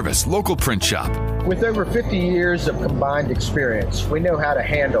full-service local print shop. With over 50 years of combined experience, we know how to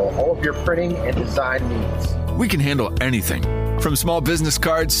handle all of your printing and design needs. We can handle anything, from small business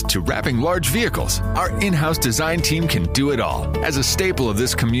cards to wrapping large vehicles. Our in-house design team can do it all. As a staple of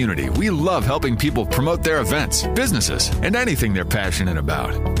this community, we love helping people promote their events, businesses, and anything they're passionate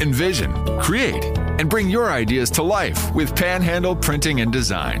about. Envision, create, and bring your ideas to life with Panhandle Printing and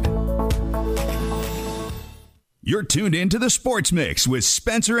Design. You're tuned in to the Sports Mix with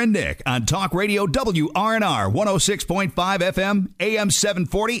Spencer and Nick on Talk Radio WRNR 106.5 FM, AM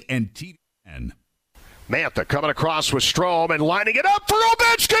 740, and TV10. Mantha coming across with Strome and lining it up for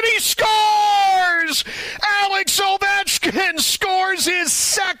Ovechkin. He scores! Alex Ovechkin scores his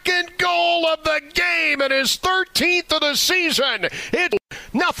second goal of the game and his 13th of the season. It's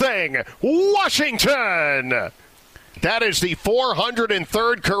 0-0 Washington. That is the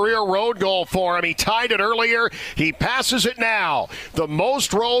 403rd career road goal for him. He tied it earlier. He passes it now. The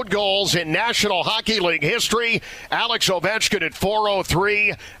most road goals in National Hockey League history. Alex Ovechkin at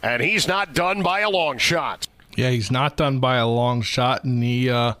 403, and he's not done by a long shot. Yeah, he's not done by a long shot, and he's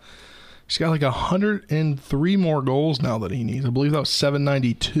got like 103 more goals now that he needs. I believe that was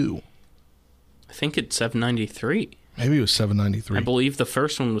 792. I think it's 793. Maybe it was 793. I believe the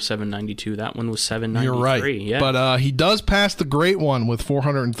first one was 792. That one was 793. You're right. Yeah. But he does pass the great one with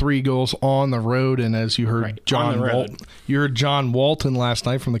 403 goals on the road. And as you heard, you heard John Walton last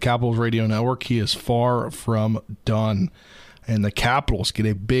night from the Capitals Radio Network. He is far from done. And the Capitals get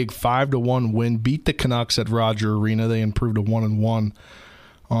a big 5-1 win, beat the Canucks at Rogers Arena. They improved to 1-1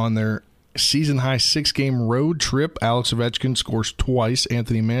 on their season-high 6-game road trip. Alex Ovechkin scores twice.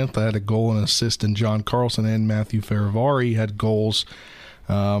 Anthony Mantha had a goal and assist, and John Carlson and Matthew Ferravari had goals.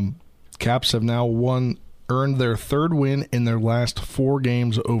 Caps have now earned their third win in their last 4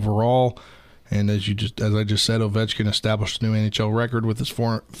 games overall. And as I just said, Ovechkin established a new NHL record with his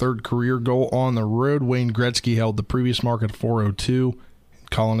third career goal on the road. Wayne Gretzky held the previous mark at 402.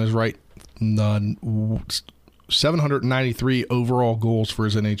 Colin is right. 793 overall goals for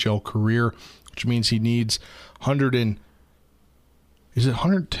his NHL career, which means he needs 100 is it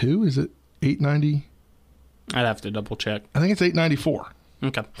 102? Is it 890? I'd have to double check. I think it's 894.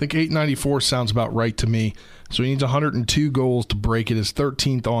 Okay. I think 894 sounds about right to me. So he needs 102 goals to break it. His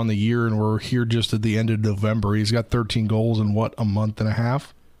 13th on the year, and we're here just at the end of November. He's got 13 goals in, a month and a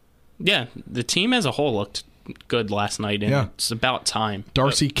half? Yeah, the team as a whole looked good last night, and it's about time.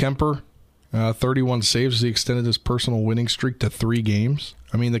 Darcy Kemper, 31 saves. He extended his personal winning streak to 3 games.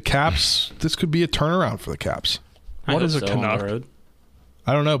 I mean, the Caps, this could be a turnaround for the Caps. What is a Canuck?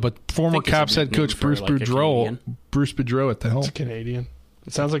 I don't know, but former Caps head coach Bruce Boudreau at the helm. It's Canadian.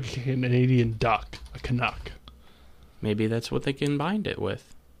 It sounds like a Canadian duck, a Canuck. Maybe that's what they combined it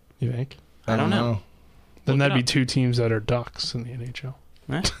with. You think? I don't know. Then that'd be 2 teams that are ducks in the NHL.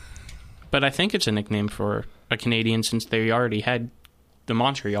 But I think it's a nickname for a Canadian since they already had the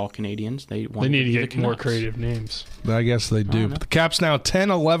Montreal Canadiens. They need to get more creative names. I guess they do. But the Caps now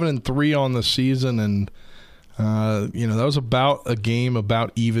 10-11-3 on the season, and that was about a game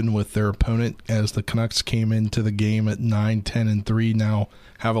about even with their opponent as the Canucks came into the game at 9-10-3. Now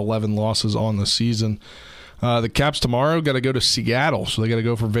have 11 losses on the season. The Caps tomorrow got to go to Seattle, so they got to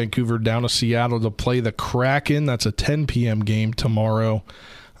go from Vancouver down to Seattle to play the Kraken. That's a 10 p.m. game tomorrow.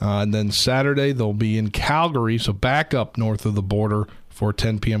 And then Saturday they'll be in Calgary, so back up north of the border for a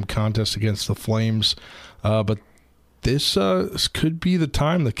 10 p.m. contest against the Flames. But this could be the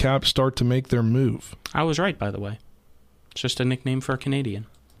time the Caps start to make their move. I was right, by the way. It's just a nickname for a Canadian.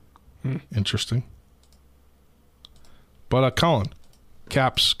 Interesting. But Colin,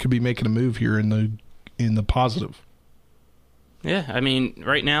 Caps could be making a move here in the positive. Yeah, I mean,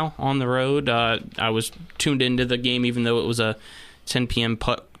 right now on the road, I was tuned into the game, even though it was a 10 p.m.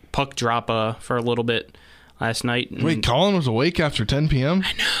 puck drop for a little bit last night. And wait, Colin was awake after 10 p.m.?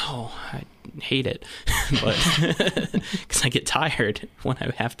 I know. I hate it, but because I get tired when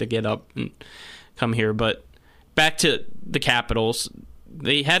I have to get up and come here. But back to the Capitals.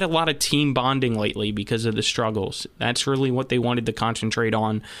 They had a lot of team bonding lately because of the struggles. That's really what they wanted to concentrate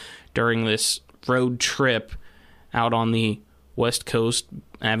on during this road trip out on the West Coast,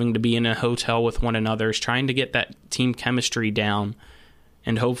 having to be in a hotel with one another, is trying to get that team chemistry down.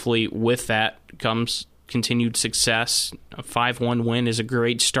 And hopefully with that comes continued success. A 5-1 win is a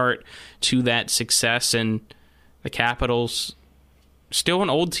great start to that success. And the Capitals, still an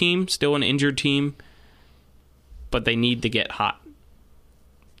old team, still an injured team, but they need to get hot.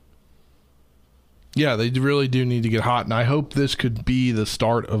 Yeah, they really do need to get hot, and I hope this could be the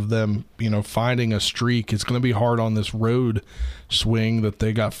start of them, finding a streak. It's going to be hard on this road swing that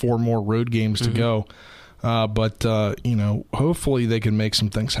they got 4 more road games to go. But hopefully they can make some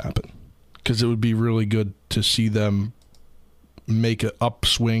things happen, because it would be really good to see them make an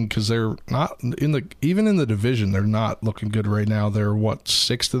upswing, because they're not even in the division, they're not looking good right now. They're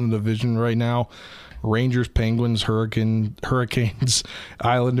 6th in the division right now. Rangers, Penguins, Hurricanes,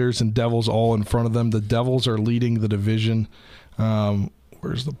 Islanders, and Devils all in front of them. The Devils are leading the division.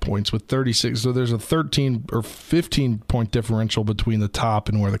 Where's the points? With 36. So there's a 13 or 15-point differential between the top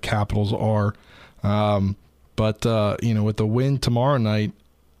and where the Capitals are. But with the win tomorrow night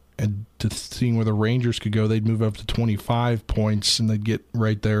and to seeing where the Rangers could go, they'd move up to 25 points, and they'd get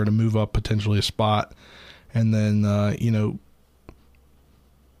right there to move up potentially a spot. And then,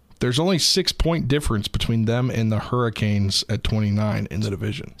 there's only 6-point difference between them and the Hurricanes at 29 in the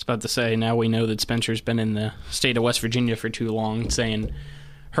division. I was about to say, now we know that Spencer's been in the state of West Virginia for too long, saying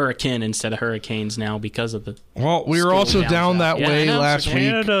Hurricane instead of Hurricanes now because of the... Well, we were also down that way last week.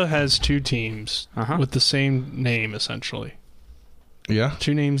 Canada has 2 teams with the same name, essentially. Yeah?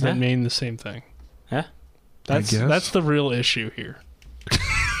 2 names that mean the same thing. Yeah. That's the real issue here.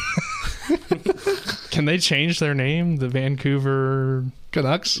 Can they change their name? The Vancouver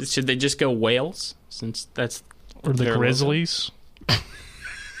Canucks? Should they just go Whales, since that's... Or the Grizzlies?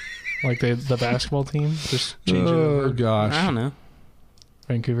 Like the basketball team? Just change it over? Oh, gosh. I don't know.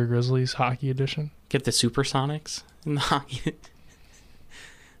 Vancouver Grizzlies Hockey Edition? Get the Supersonics in the hockey...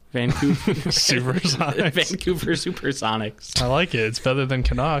 Vancouver Supersonics. Vancouver Supersonics. I like it. It's better than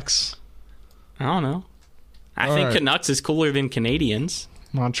Canucks. I don't know. I think Canucks is cooler than Canadians.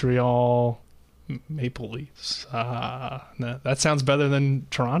 Montreal Maple Leafs. No, that sounds better than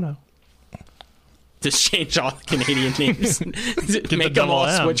Toronto. Just change all the Canadian names. Make them all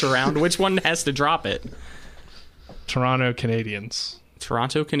switch around. Which one has to drop it? Toronto Canadians.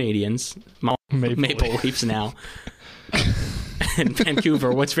 Toronto Canadians. Maple Leafs now. And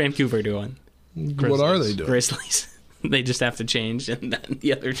Vancouver. What's Vancouver doing? Grizzlies. What are they doing? Grizzlies. They just have to change, and then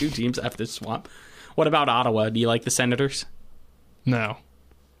the other 2 teams have to swap. What about Ottawa? Do you like the Senators? No.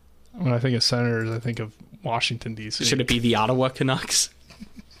 When I think of Senators, I think of Washington, D.C. Should it be the Ottawa Canucks?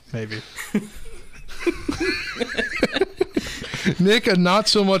 Maybe. Nick, a not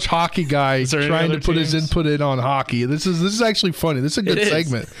so much hockey guy, trying to put his input in on hockey. This is actually funny. This is a good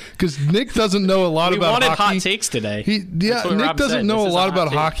segment because Nick doesn't know a lot about hockey. We wanted hot takes today. Nick doesn't know a lot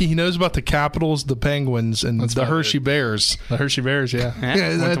about hockey. He knows about the Capitals, the Penguins, and the Hershey Bears. The Hershey Bears, yeah.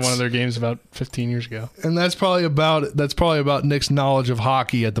 Went to one of their games about 15 years ago. And that's probably about Nick's knowledge of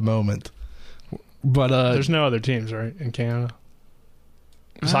hockey at the moment. But there's no other teams, right, in Canada?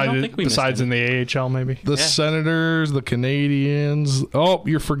 Besides in the AHL, maybe? The Senators, the Canadians. Oh,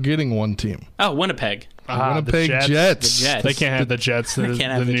 you're forgetting one team. Oh, Winnipeg. Winnipeg the Jets. They can't have the Jets. The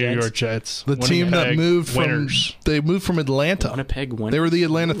New York Jets. The team that moved from Atlanta. Winnipeg Winners. They were the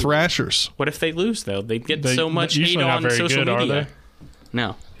Atlanta Thrashers. What if they lose, though? They'd get so much hate on social media. Are they?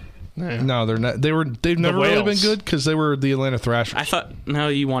 No. Yeah. No, they're not. They've never really been good because they were the Atlanta Thrashers. I thought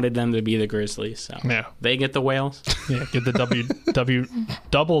you wanted them to be the Grizzlies. So yeah, they get the Whales. Yeah, get the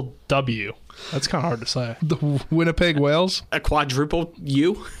double W. That's kind of hard to say. The Winnipeg Whales? A quadruple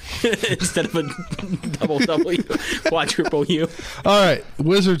U instead of a double W. Quadruple U. All right.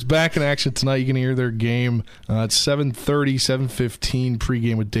 Wizards back in action tonight. You can hear their game at 7:30, 7:15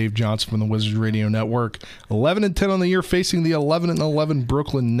 pregame with Dave Johnson from the Wizards Radio Network. 11-10 on the year, facing the 11-11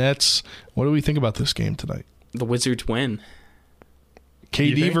 Brooklyn Nets. What do we think about this game tonight? The Wizards win.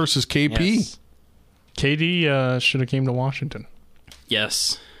 KD versus KP? Yes. KD should have came to Washington.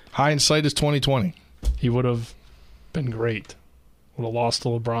 Yes. Hindsight is 2020. He would have been great. Would have lost to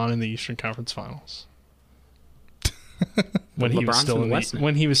LeBron in the Eastern Conference Finals. when he was still in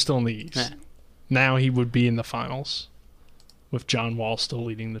the East. Yeah. Now he would be in the finals with John Wall still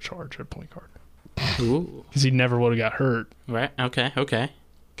leading the charge at point guard. Ooh. Because he never would have got hurt. Right. Okay.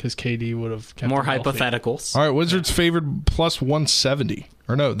 Because KD would have kept more him healthy. hypotheticals. All right, Wizards favored plus 170.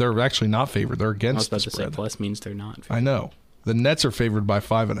 Or no, they're actually not favored. They're against the I was about to spread. say plus means they're not. I know. The Nets are favored by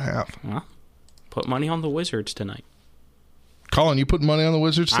 5.5. Well, put money on the Wizards tonight. Colin, you put money on the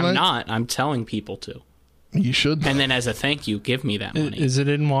Wizards tonight? I'm not. I'm telling people to. You should. And then as a thank you, give me that money. Is it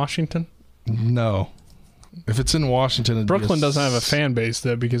in Washington? No. If it's in Washington... Brooklyn doesn't have a fan base,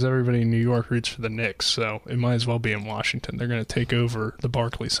 though, because everybody in New York roots for the Knicks, so it might as well be in Washington. They're going to take over the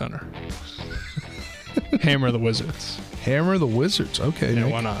Barclays Center. Hammer the Wizards. Hammer the Wizards. Okay, yeah,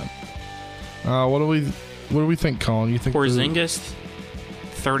 Nick. why not? What do we think, Colin? You think Porzingis,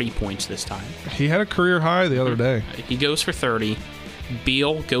 30 points this time. He had a career high the other day. He goes for 30.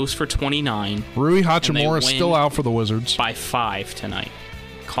 Beal goes for 29. Rui Hachimura is still out for the Wizards. By 5 tonight.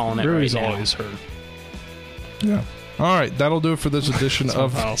 Calling it Rui's right now. always hurt. Yeah. All right, that'll do it for this edition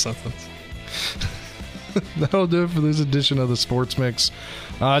of... That'll do it for this edition of the Sports Mix.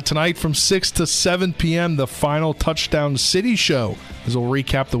 Tonight from 6 to 7 p.m., the final Touchdown City show, as we'll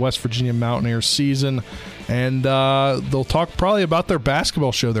recap the West Virginia Mountaineers season. And they'll talk probably about their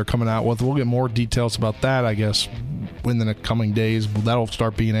basketball show they're coming out with. We'll get more details about that, I guess, in the coming days. That'll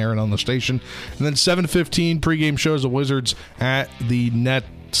start being aired on the station. And then 7:15 pregame shows the Wizards at the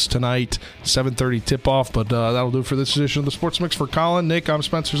Nets tonight, 7:30 tip-off. But that'll do it for this edition of the Sports Mix. For Colin, Nick, I'm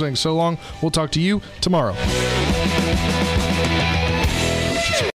Spencer saying so long. We'll talk to you tomorrow.